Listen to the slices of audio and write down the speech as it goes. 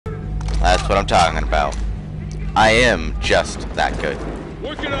That's what I'm talking about. I am just that good.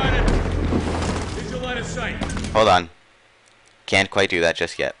 Working on it. Here's your line of sight. Hold on. Can't quite do that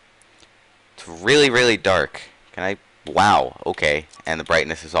just yet. It's really, really dark. Can I? Wow. Okay. And the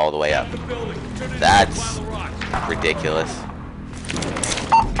brightness is all the way up. That's ridiculous.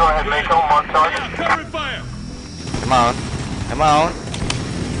 Go ahead, Mako. On target. Cover fire. Come on. Come on.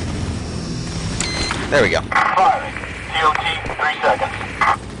 There we go. Firing. TOT, 3 seconds.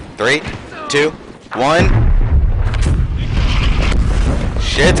 3, 2, 1.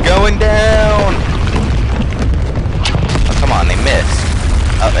 Shit's going down. Oh, come on, they missed.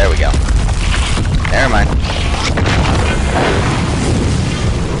 Oh, there we go. Never mind.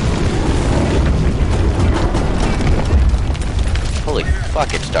 Holy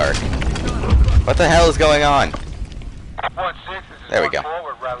fuck, it's dark. What the hell is going on? 1-6, this is There we go. 1-4,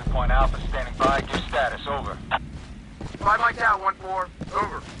 we're Rally Point Alpha standing by. Give status, over. 5 mics out, 1-4,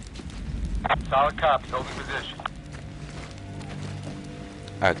 over. Solid copy, holding position.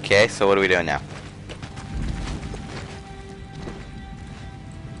 Okay, so what are we doing now?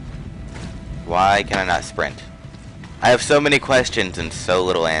 Why can I not sprint? I have so many questions and so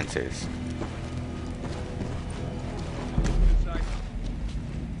little answers.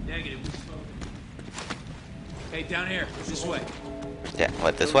 Negative. Hey, down here. This way. Yeah,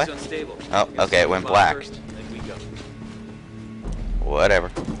 what, this way? Unstable. Oh, okay, it went black. First, then we go. Whatever.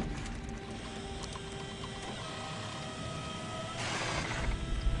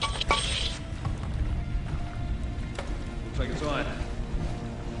 Looks like it's on.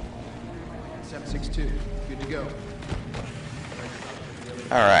 762. Good to go.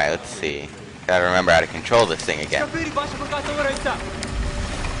 Alright, let's see. Gotta remember how to control this thing again.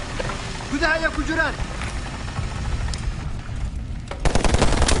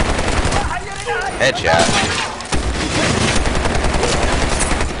 Headshot.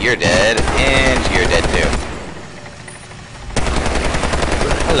 You're dead, and you're dead too.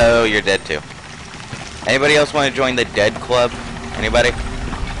 Hello, you're dead too. Anybody else want to join the dead club? Anybody?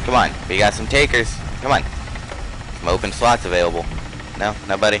 Come on, we got some takers. Come on. Some open slots available. No?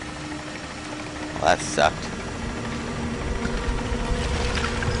 Nobody? Well, that sucked.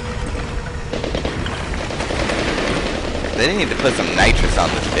 They didn't need to put some nitrous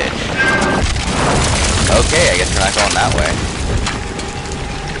on this bitch. Okay, I guess we're not going that way.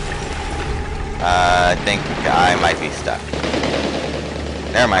 I think I might be stuck.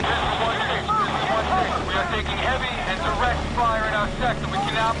 Never mind. We are taking heavy and direct fire in our sector. We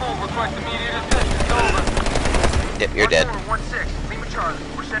cannot move. Request immediate assistance. Over. Yep, you're dead. 1-4, 1-6. Lima Charlie.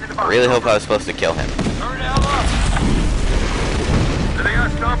 We're sending the I really hope I was supposed to kill him. Turn the hell up. Do they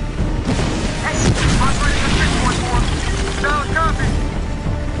got stuff? Hey, operating a 6-1-4. Solid copy.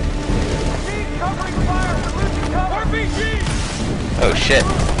 Covering fire. We're losing cover. RPG! Oh shit.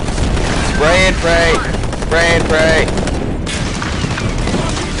 Spray and pray! Spray and pray!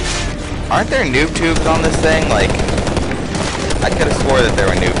 Aren't there noob tubes on this thing? Like, I could have swore that there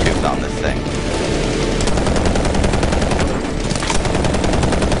were noob tubes on this thing.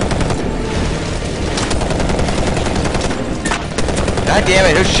 God damn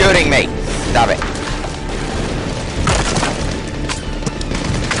it, who's shooting me? Stop it.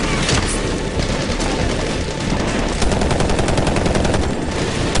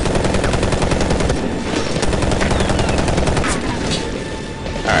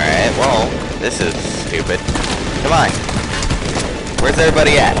 Alright, well, this is stupid. Come on. Where's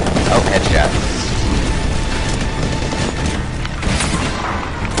everybody at? Oh, headshot.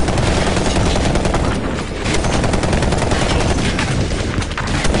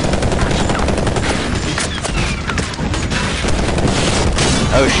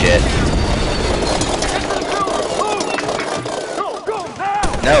 Oh shit.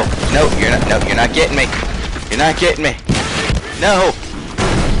 No, you're not getting me. You're not getting me. No.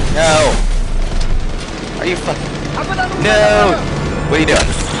 No. Are you fucking... No. What are you doing?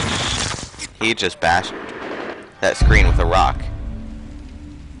 He just bashed that screen with a rock.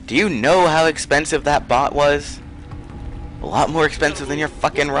 Do you know how expensive that bot was? A lot more expensive than your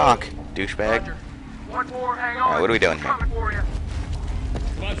fucking rock, douchebag. Alright, what are we doing here?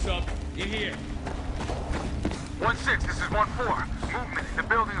 What's up? In here. 1-6, this is 1-4. Movement in the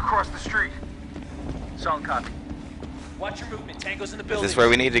building across the street. Solid copy. Watch your movement. Tango's in the Is building. this where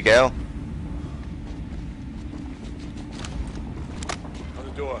we need to go? On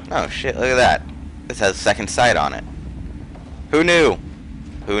the door. Oh shit, look at that. This has second sight on it. Who knew?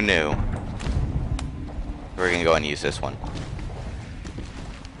 Who knew? We're gonna go and use this one.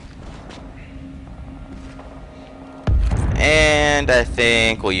 And I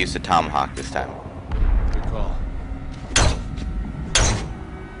think we'll use the tomahawk this time. Good call.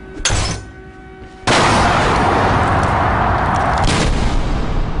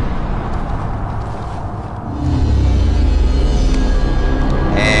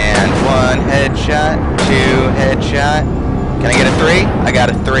 Can I get a 3? I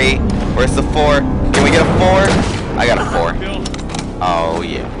got a 3. Where's the 4? Can we get a 4? I got a 4. Oh,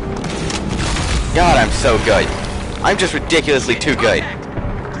 yeah. God, I'm so good. I'm just ridiculously too good.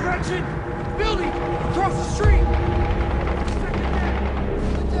 Direction! Building! Across the street!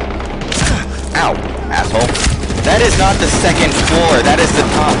 Ow, asshole. That is not the second floor. That is the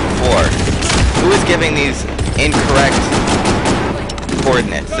top floor. Who is giving these incorrect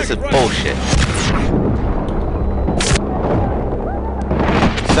coordinates? This is bullshit.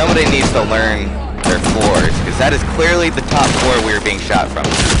 Somebody needs to learn their floors, because that is clearly the top floor we were being shot from.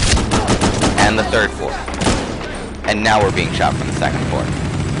 And the third floor. And now we're being shot from the second floor.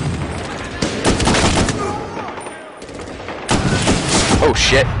 Oh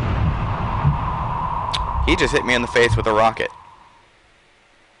shit. He just hit me in the face with a rocket.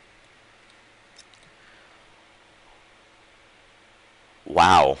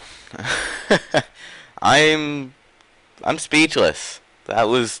 Wow. I'm speechless. That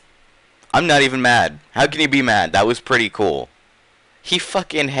was... I'm not even mad. How can you be mad? That was pretty cool. He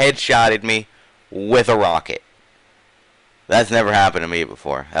fucking headshotted me with a rocket. That's never happened to me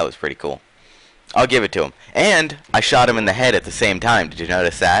before. That was pretty cool. I'll give it to him. And I shot him in the head at the same time. Did you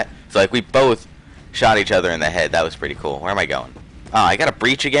notice that? So like we both shot each other in the head. That was pretty cool. Where am I going? Oh, I got a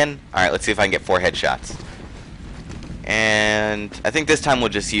breach again? Alright, let's see if I can get 4 headshots. And I think this time we'll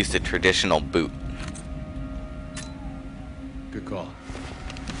just use the traditional boot. Good call.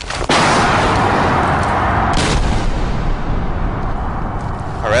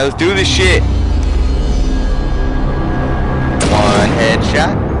 Alright, let's do this shit. 1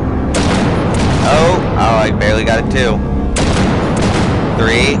 headshot. Oh, I barely got it 2.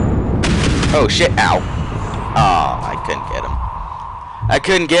 3. Oh shit, ow. Oh, I couldn't get him. I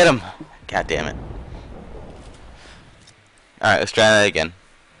couldn't get him. God damn it. Alright, let's try that again.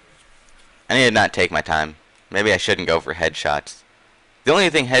 I need to not take my time. Maybe I shouldn't go for headshots. The only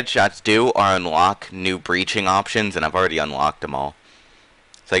thing headshots do are unlock new breaching options, and I've already unlocked them all.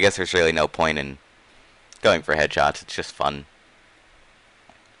 So I guess there's really no point in going for headshots. It's just fun.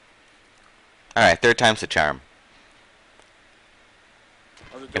 Alright, 3rd time's the charm.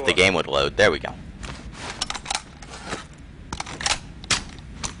 If the game would load. There we go.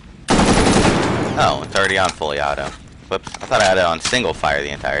 Oh, it's already on fully auto. Whoops. I thought I had it on single fire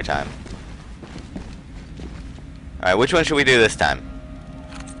the entire time. Alright, which one should we do this time?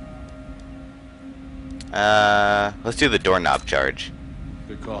 Let's do the doorknob charge.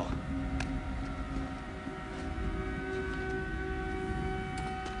 Good call.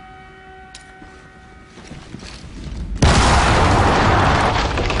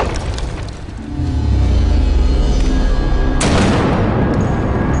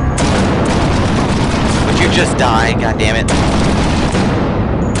 Would you just die? God damn it.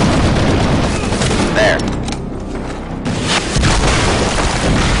 There.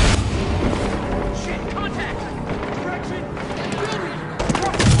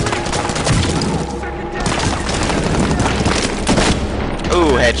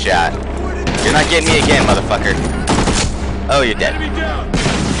 Ooh, headshot. You're not getting me again, motherfucker. Oh, you're dead.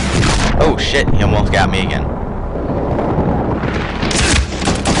 Oh, shit. He almost got me again.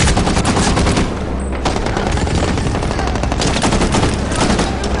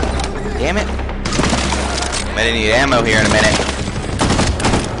 Damn it. I'm gonna need ammo here in a minute.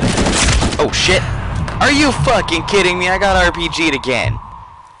 Oh, shit. Are you fucking kidding me? I got RPG'd again.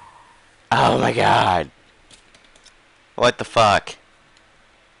 Oh, my God. What the fuck?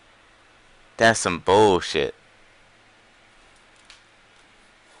 That's some bullshit.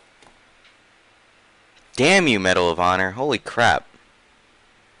 Damn you, Medal of Honor. Holy crap.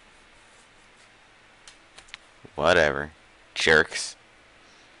 Whatever. Jerks.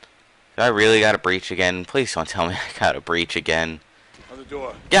 Do I really got a breach again? Please don't tell me I got a breach again. On the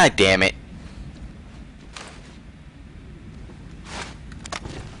door. God damn it.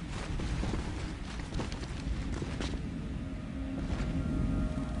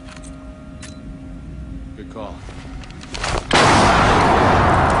 Good call.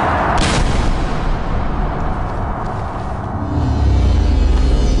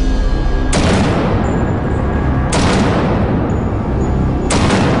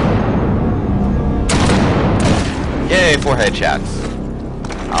 Yay, 4 headshots.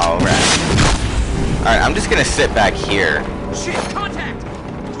 Alright. Alright, I'm just gonna sit back here. Shit, contact!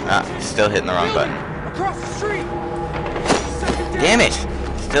 Ah, still hitting the wrong button. Across the street! Damn it!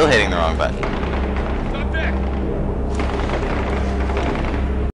 Still hitting the wrong button.